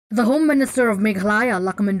The Home Minister of Meghalaya,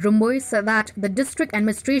 Rymbui, said that the district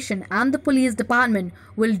administration and the police department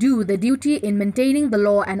will do their duty in maintaining the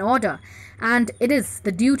law and order, and it is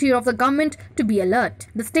the duty of the government to be alert.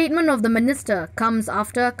 The statement of the minister comes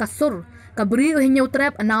after Kasur Kabri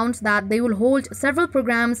Uhinyotrep announced that they will hold several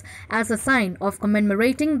programs as a sign of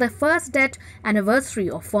commemorating the first death anniversary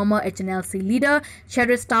of former HNLC leader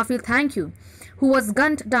Cheris Tafil Thanku, who was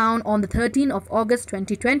gunned down on the 13th of August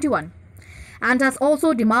 2021. And has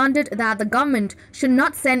also demanded that the government should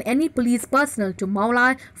not send any police personnel to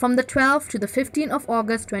Maulai from the 12th to the 15th of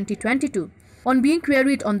August 2022. On being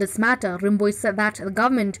queried on this matter, Rymbui said that the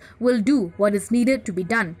government will do what is needed to be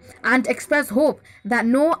done and expressed hope that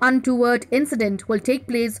no untoward incident will take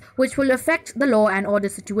place which will affect the law and order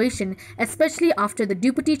situation, especially after the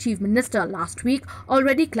Deputy Chief Minister last week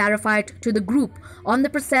already clarified to the group on the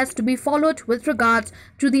process to be followed with regards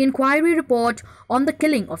to the inquiry report on the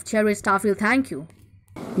killing of Cheris Tafil Thanku.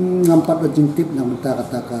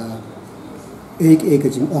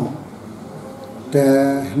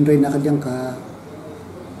 The Henry Nakadang ka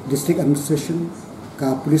district administration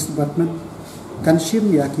ka police department kan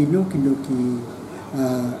sim ya kino ki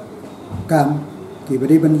kam ki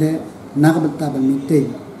bari banle nakabata ban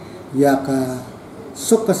maintain ya ka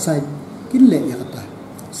sokasai kinle ya kata.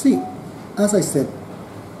 See, as I said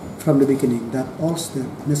from the beginning, that all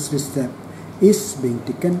necessary step is being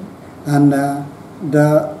taken, and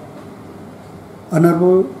the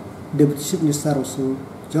Honorable Deputy Chief Minister also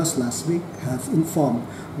just last week have informed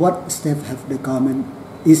what steps have the government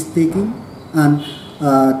is taking and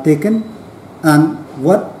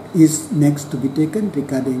what is next to be taken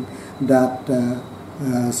regarding that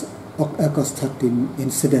August 13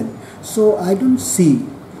 incident. So I don't see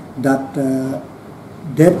that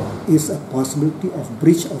there is a possibility of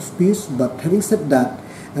breach of peace, but having said that,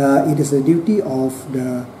 it is a duty of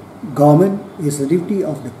the government, is the duty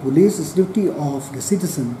of the police, is the duty of the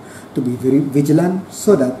citizen to be very vigilant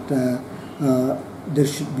so that there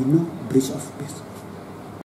should be no breach of peace.